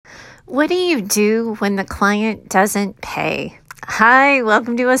What do you do when the client doesn't pay? Hi,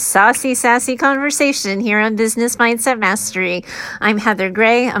 welcome to a saucy, sassy conversation here on Business Mindset Mastery. I'm Heather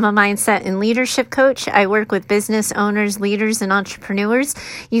Gray. I'm a mindset and leadership coach. I work with business owners, leaders, and entrepreneurs.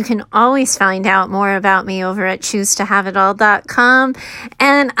 You can always find out more about me over at choosetohaveitall.com.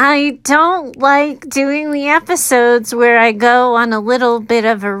 And I don't like doing the episodes where I go on a little bit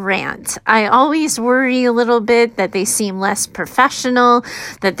of a rant. I always worry a little bit that they seem less professional,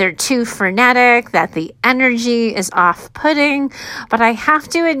 that they're too frenetic, that the energy is off-putting. But I have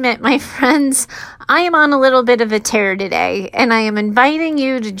to admit, my friends, I am on a little bit of a tear today, and I am inviting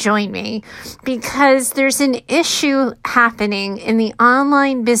you to join me because there's an issue happening in the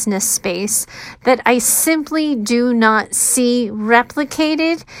online business space that I simply do not see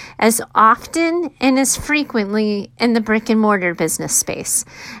replicated as often and as frequently in the brick and mortar business space.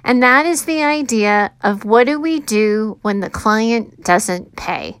 And that is the idea of what do we do when the client doesn't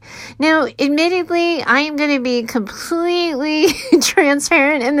pay? Now, admittedly, I am going to be completely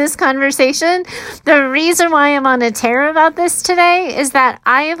transparent in this conversation. The reason why I'm on a tear about this today is that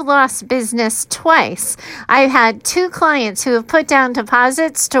I have lost business twice. I've had two clients who have put down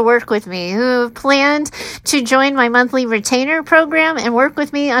deposits to work with me, who have planned to join my monthly retainer program and work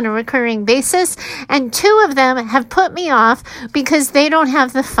with me on a recurring basis. And two of them have put me off because they don't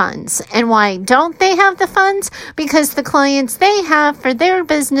have the funds. And why don't they have the funds? Because the clients they have for their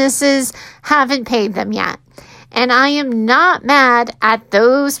businesses haven't paid them yet. And I am not mad at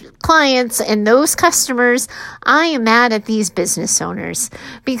those clients and those customers. I am mad at these business owners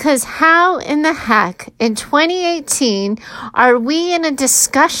because how in the heck in 2018 are we in a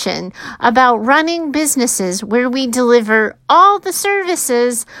discussion about running businesses where we deliver all the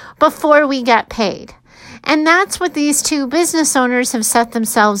services before we get paid? And that's what these two business owners have set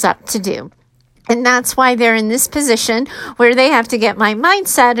themselves up to do. And that's why they're in this position where they have to get my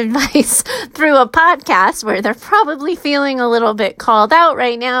mindset advice through a podcast where they're probably feeling a little bit called out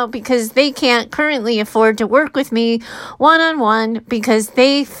right now because they can't currently afford to work with me one-on-one because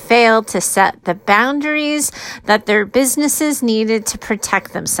they failed to set the boundaries that their businesses needed to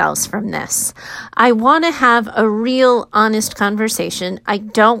protect themselves from this. I want to have a real honest conversation. I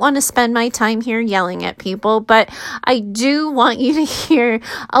don't want to spend my time here yelling at people, but I do want you to hear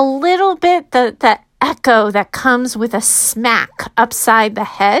a little bit the echo that comes with a smack upside the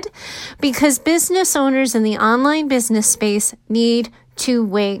head because business owners in the online business space need to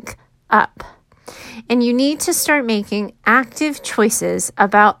wake up. And you need to start making active choices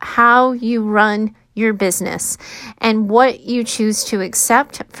about how you run your business and what you choose to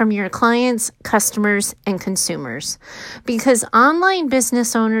accept from your clients, customers, and consumers. Because online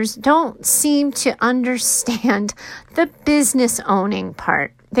business owners don't seem to understand the business owning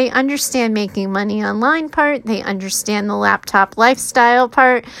part. They understand making money online part. They understand the laptop lifestyle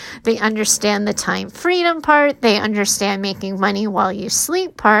part. They understand the time freedom part. They understand making money while you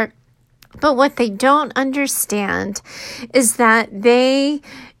sleep part. But what they don't understand is that they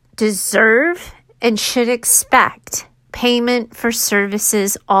deserve and should expect payment for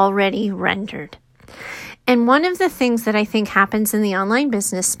services already rendered. And one of the things that I think happens in the online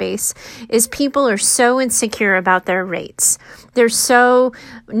business space is people are so insecure about their rates. They're so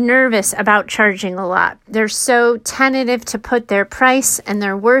nervous about charging a lot. They're so tentative to put their price and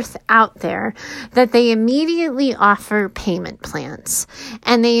their worth out there that they immediately offer payment plans.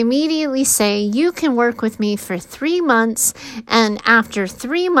 And they immediately say, you can work with me for 3 months. And after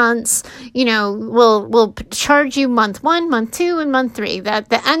 3 months, we'll charge you month 1, month 2, and month 3. At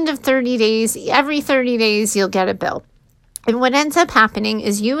the end of 30 days, every 30 days, you'll get a bill. And what ends up happening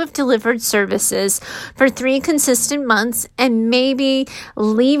is you have delivered services for 3 consistent months and maybe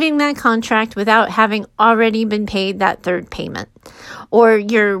leaving that contract without having already been paid that third payment. Or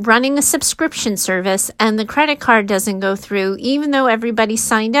you're running a subscription service and the credit card doesn't go through, even though everybody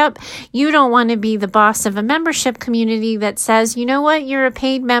signed up. You don't want to be the boss of a membership community that says, you know what, you're a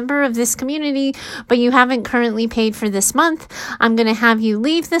paid member of this community, but you haven't currently paid for this month. I'm going to have you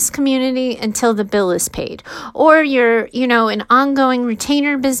leave this community until the bill is paid. Or you're, an ongoing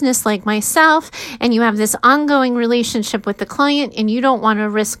retainer business like myself, and you have this ongoing relationship with the client, and you don't want to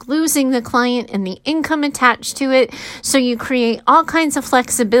risk losing the client and the income attached to it. So you create all kinds of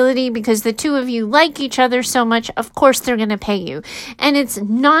flexibility because the two of you like each other so much, of course they're going to pay you. And it's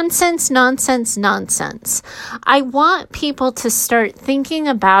nonsense. I want people to start thinking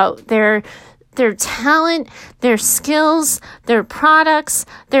about their talent, their skills, their products,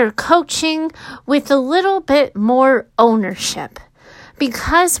 their coaching with a little bit more ownership.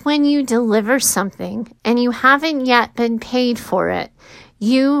 Because when you deliver something and you haven't yet been paid for it,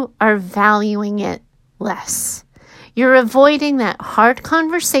 you are valuing it less. You're avoiding that hard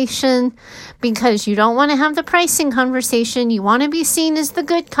conversation because you don't want to have the pricing conversation. You want to be seen as the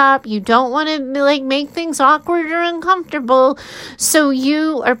good cop. You don't want to make things awkward or uncomfortable. So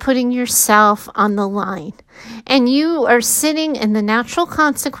you are putting yourself on the line. And you are sitting in the natural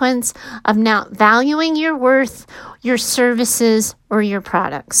consequence of not valuing your worth, your services, or your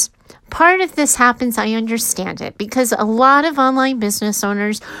products. Part of this happens, I understand it, because a lot of online business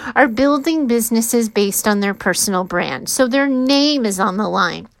owners are building businesses based on their personal brand. So their name is on the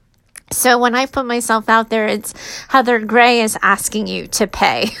line. So when I put myself out there, it's Heather Gray is asking you to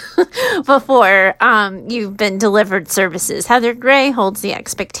pay before you've been delivered services. Heather Gray holds the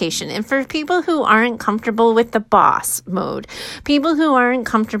expectation. And for people who aren't comfortable with the boss mode, people who aren't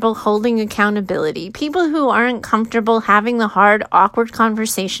comfortable holding accountability, people who aren't comfortable having the hard, awkward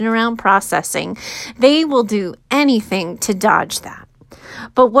conversation around processing, they will do anything to dodge that.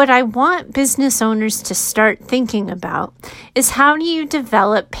 But what I want business owners to start thinking about is how do you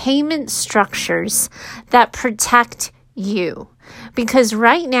develop payment structures that protect you? Because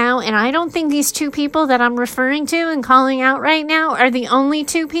right now, and I don't think these two people that I'm referring to and calling out right now are the only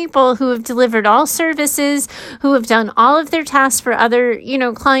two people who have delivered all services, who have done all of their tasks for other,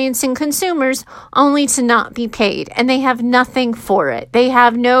 clients and consumers, only to not be paid. And they have nothing for it. They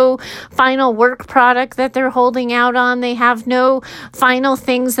have no final work product that they're holding out on. They have no final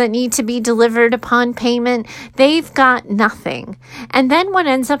things that need to be delivered upon payment. They've got nothing. And then what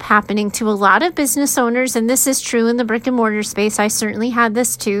ends up happening to a lot of business owners, and this is true in the brick and mortar space, I certainly had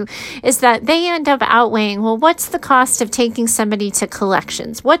this too, is that they end up outweighing, well, what's the cost of taking somebody to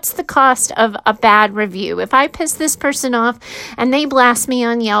collections? What's the cost of a bad review? If I piss this person off and they blast me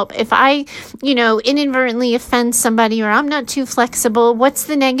on Yelp, if I, inadvertently offend somebody or I'm not too flexible, what's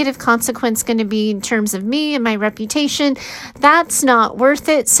the negative consequence going to be in terms of me and my reputation? That's not worth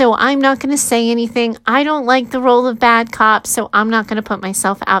it. So I'm not going to say anything. I don't like the role of bad cop, so I'm not going to put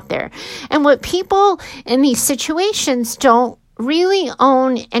myself out there. And what people in these situations don't really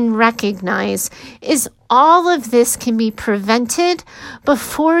own and recognize is all of this can be prevented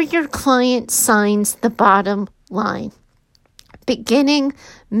before your client signs the bottom line. Beginning,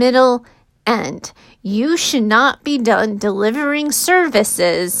 middle, end. You should not be done delivering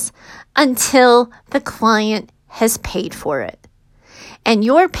services until the client has paid for it. And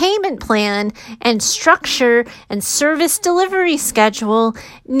your payment plan and structure and service delivery schedule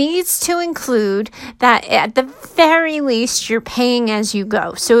needs to include that at the very least you're paying as you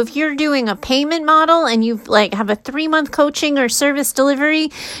go. So if you're doing a payment model and you have a 3-month coaching or service delivery,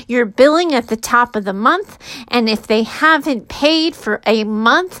 you're billing at the top of the month. And if they haven't paid for a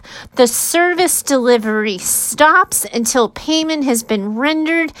month, the service delivery stops until payment has been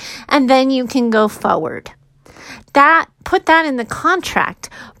rendered, and then you can go forward. Put that in the contract.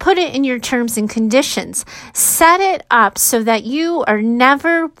 Put it in your terms and conditions. Set it up so that you are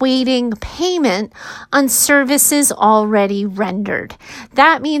never waiting payment on services already rendered.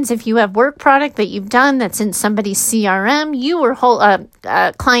 That means if you have work product that you've done that's in somebody's CRM,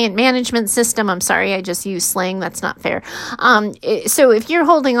 client management system. I'm sorry, I just used slang. That's not fair. So if you're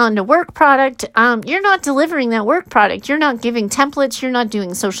holding on to work product, you're not delivering that work product. You're not giving templates. You're not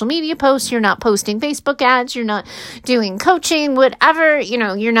doing social media posts. You're not posting Facebook ads. You're not doing coaching, whatever,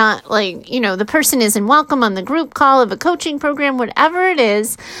 you're not the person isn't welcome on the group call of a coaching program, whatever it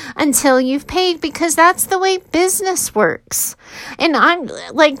is, until you've paid, because that's the way business works. And I'm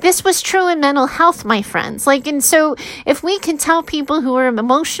this was true in mental health, my friends. And so if we can tell people who are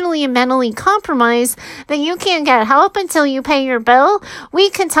emotionally and mentally compromised that you can't get help until you pay your bill, we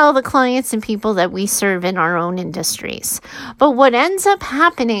can tell the clients and people that we serve in our own industries. But what ends up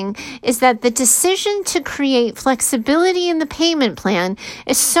happening is that the decision to create flexibility in the payment plan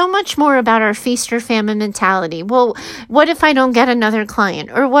is so much more about our feast or famine mentality. Well, what if I don't get another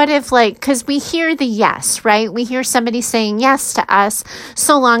client? Or what if because we hear the yes, right? We hear somebody saying yes to us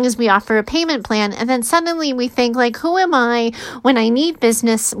so long as we offer a payment plan. And then suddenly we think who am I when I need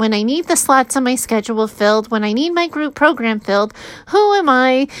business, when I need the slots on my schedule filled, when I need my group program filled? Who am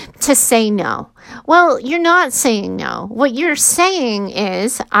I to say no? Well, you're not saying no. What you're saying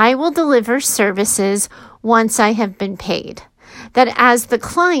is, I will deliver services once I have been paid. That as the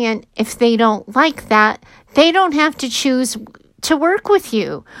client, if they don't like that, they don't have to choose to work with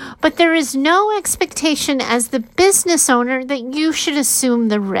you. But there is no expectation as the business owner that you should assume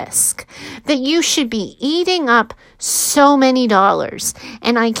the risk, that you should be eating up so many dollars.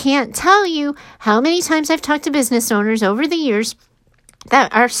 And I can't tell you how many times I've talked to business owners over the years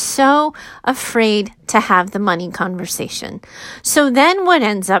that are so afraid to have the money conversation. So then what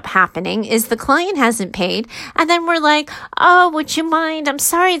ends up happening is the client hasn't paid, and then we're like, oh, would you mind? I'm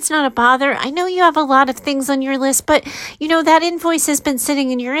sorry, it's not a bother. I know you have a lot of things on your list, but that invoice has been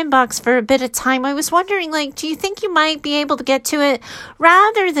sitting in your inbox for a bit of time. I was wondering, do you think you might be able to get to it?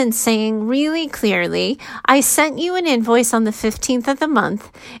 Rather than saying really clearly, I sent you an invoice on the 15th of the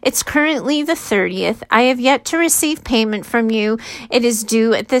month. It's currently the 30th. I have yet to receive payment from you. It is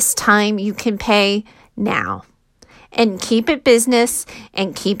due at this time. You can pay now. And keep it business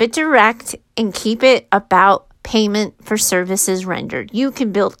and keep it direct and keep it about payment for services rendered. You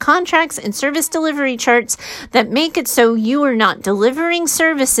can build contracts and service delivery charts that make it so you are not delivering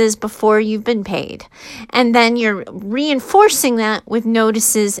services before you've been paid. And then you're reinforcing that with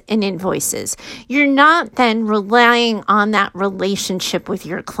notices and invoices. You're not then relying on that relationship with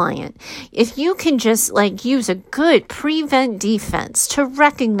your client. If you can just use a good prevent defense to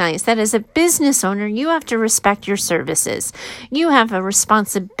recognize that as a business owner, you have to respect your services. You have a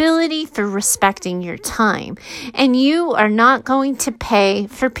responsibility for respecting your time. And you are not going to pay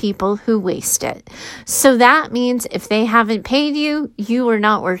for people who waste it. So that means if they haven't paid you, you are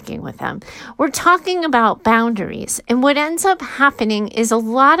not working with them. We're talking about boundaries. And what ends up happening is a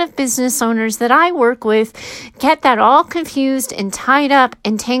lot of business owners that I work with get that all confused and tied up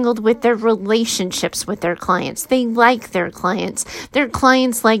and tangled with their relationships with their clients. They like their clients. Their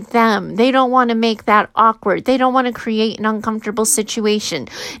clients like them. They don't want to make that awkward. They don't want to create an uncomfortable situation.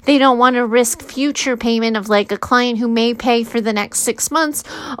 They don't want to risk future payment of a client who may pay for the next 6 months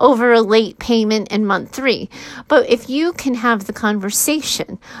over a late payment in month 3. But if you can have the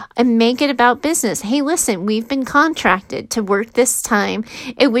conversation and make it about business, hey, listen, we've been contracted to work this time.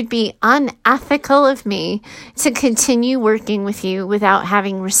 It would be unethical of me to continue working with you without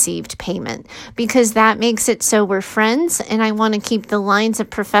having received payment, because that makes it so we're friends, and I want to keep the lines of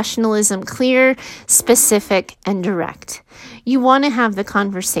professionalism clear, specific, and direct. You want to have the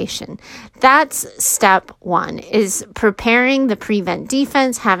conversation. That's step 1, is preparing the prevent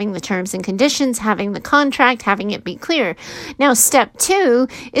defense, having the terms and conditions, having the contract, having it be clear. Now, step 2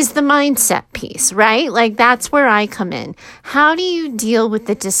 is the mindset piece, right? That's where I come in. How do you deal with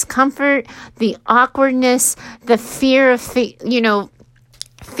the discomfort, the awkwardness, the fear of,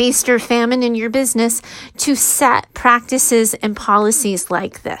 feast or famine in your business to set practices and policies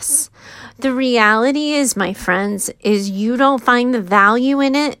like this? The reality is, my friends, is you don't find the value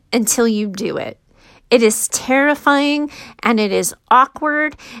in it until you do it. It is terrifying and it is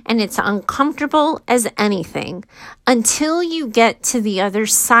awkward and it's uncomfortable as anything until you get to the other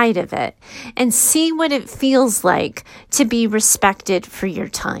side of it and see what it feels like to be respected for your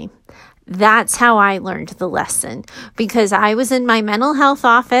time. That's how I learned the lesson, because I was in my mental health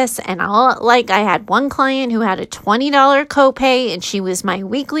office and I had one client who had a $20 copay, and she was my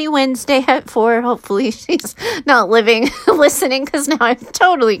weekly Wednesday at 4. Hopefully she's not listening, because now I've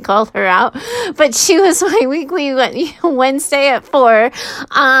totally called her out, but she was my weekly Wednesday at 4.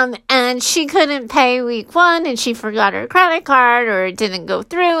 And she couldn't pay week 1 and she forgot her credit card or it didn't go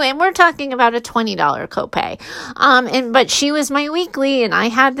through. And we're talking about a $20 copay. But she was my weekly and I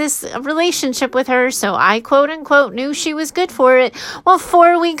had this relationship with her, so I quote unquote knew she was good for it. Well,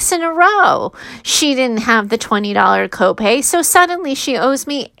 4 weeks in a row, she didn't have the $20 copay, so suddenly she owes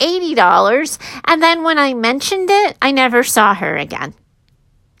me $80, and then when I mentioned it, I never saw her again.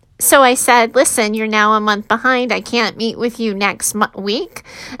 So I said, listen, you're now a month behind. I can't meet with you next week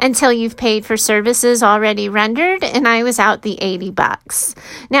until you've paid for services already rendered. And I was out the $80.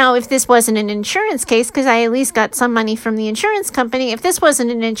 Now, if this wasn't an insurance case, because I at least got some money from the insurance company, if this wasn't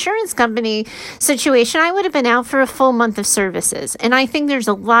an insurance company situation, I would have been out for a full month of services. And I think there's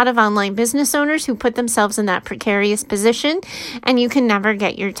a lot of online business owners who put themselves in that precarious position, and you can never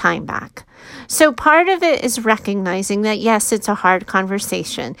get your time back. So part of it is recognizing that, yes, it's a hard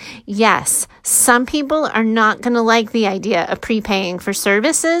conversation. Yes, some people are not going to like the idea of prepaying for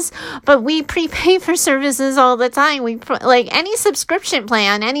services, but we prepay for services all the time. We like any subscription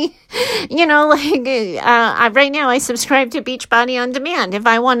plan, right now I subscribe to Beachbody On Demand. If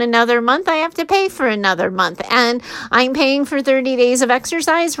I want another month, I have to pay for another month. And I'm paying for 30 days of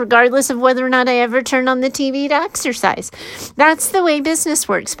exercise, regardless of whether or not I ever turn on the TV to exercise. That's the way business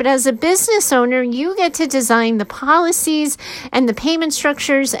works. But as a business owner, you get to design the policies and the payment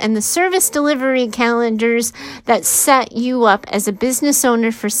structures and the service delivery calendars that set you up as a business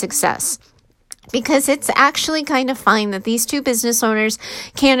owner for success. Because it's actually kind of fine that these two business owners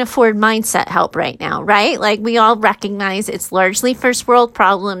can't afford mindset help right now, right? Like, we all recognize it's largely first world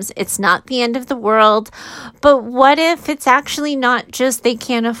problems. It's not the end of the world. But what if it's actually not just they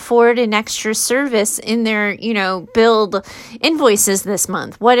can't afford an extra service in their, billed invoices this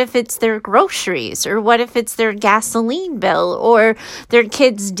month? What if it's their groceries, or what if it's their gasoline bill, or their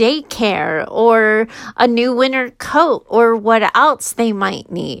kids' daycare, or a new winter coat, or what else they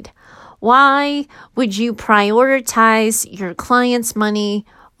might need? Why would you prioritize your client's money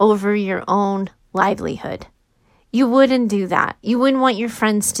over your own livelihood? You wouldn't do that. You wouldn't want your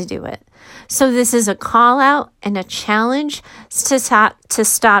friends to do it. So this is a call out and a challenge to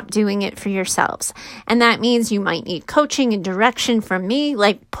stop doing it for yourselves. And that means you might need coaching and direction from me.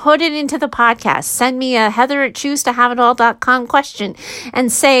 Like, put it into the podcast. Send me a heather@choosetohaveitall.com question and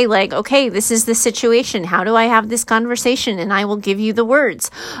say, like, okay, this is the situation. How do I have this conversation? And I will give you the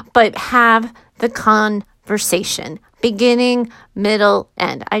words. But have the conversation. Beginning, middle,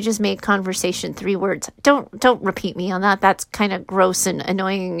 end. I just made conversation 3 words. Don't repeat me on that. That's kind of gross and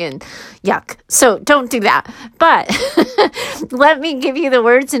annoying and yuck. So don't do that. But let me give you the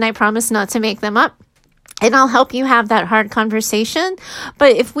words, and I promise not to make them up. And I'll help you have that hard conversation.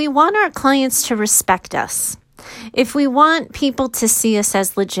 But if we want our clients to respect us, if we want people to see us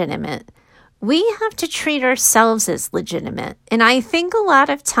as legitimate, we have to treat ourselves as legitimate. And I think a lot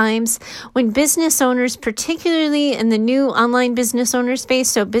of times when business owners, particularly in the new online business owner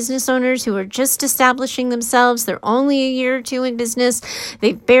space, so business owners who are just establishing themselves, they're only a year or 2 in business,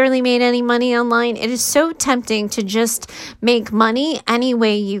 they've barely made any money online, it is so tempting to just make money any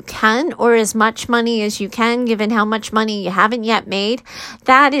way you can, or as much money as you can, given how much money you haven't yet made.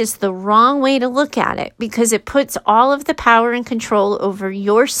 That is the wrong way to look at it, because it puts all of the power and control over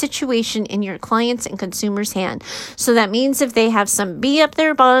your situation in your clients' and consumers' hand. So that means if they have some bee up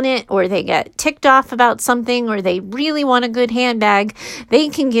their bonnet, or they get ticked off about something, or they really want a good handbag, they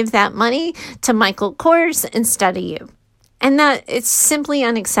can give that money to Michael Kors instead of you. And that it's simply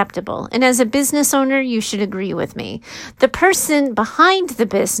unacceptable. And as a business owner, you should agree with me. The person behind the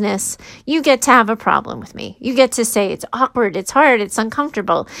business, you get to have a problem with me. You get to say it's awkward, it's hard, it's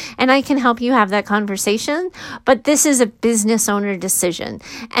uncomfortable. And I can help you have that conversation. But this is a business owner decision.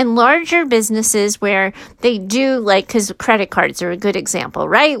 And larger businesses where they do, like, because credit cards are a good example,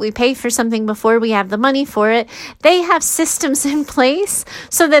 right? We pay for something before we have the money for it. They have systems in place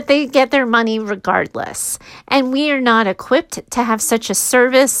so that they get their money regardless. And we are not equipped to have such a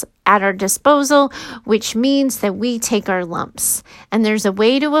service at our disposal, which means that we take our lumps. And there's a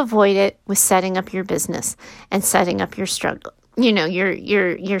way to avoid it with setting up your business and setting up your struggle,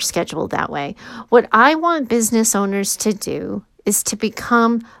 your schedule that way. What I want business owners to do is to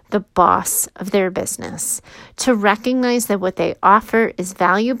become the boss of their business, to recognize that what they offer is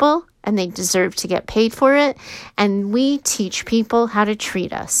valuable and they deserve to get paid for it. And we teach people how to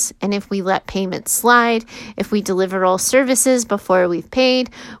treat us. And if we let payments slide, if we deliver all services before we've paid,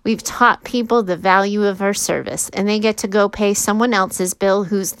 we've taught people the value of our service. And they get to go pay someone else's bill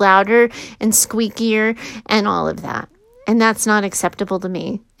who's louder and squeakier and all of that. And that's not acceptable to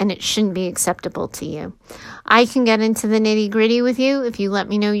me, and it shouldn't be acceptable to you. I can get into the nitty-gritty with you if you let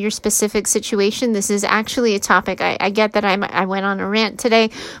me know your specific situation. This is actually a topic, I get that I went on a rant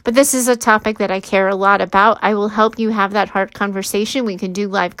today, but this is a topic that I care a lot about. I will help you have that hard conversation. We can do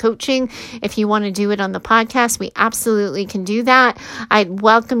live coaching. If you want to do it on the podcast, we absolutely can do that. I'd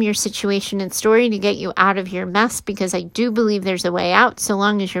welcome your situation and story to get you out of your mess, because I do believe there's a way out, so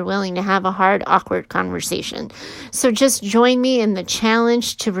long as you're willing to have a hard, awkward conversation. So just join me in the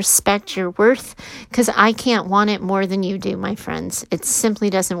challenge to respect your worth, because I can't want it more than you do, my friends. It simply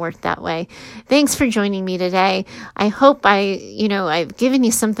doesn't work that way. Thanks for joining me today. I hope I've given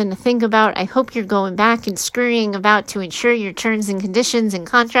you something to think about. I hope you're going back and scurrying about to ensure your terms and conditions and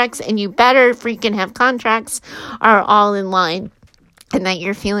contracts, and you better freaking have contracts, are all in line, and that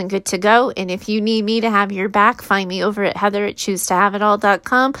you're feeling good to go. And if you need me to have your back, find me over at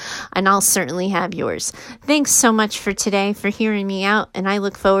heather@choosetohaveitall.com, and I'll certainly have yours. Thanks so much for today, for hearing me out, and I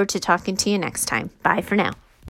look forward to talking to you next time. Bye for now.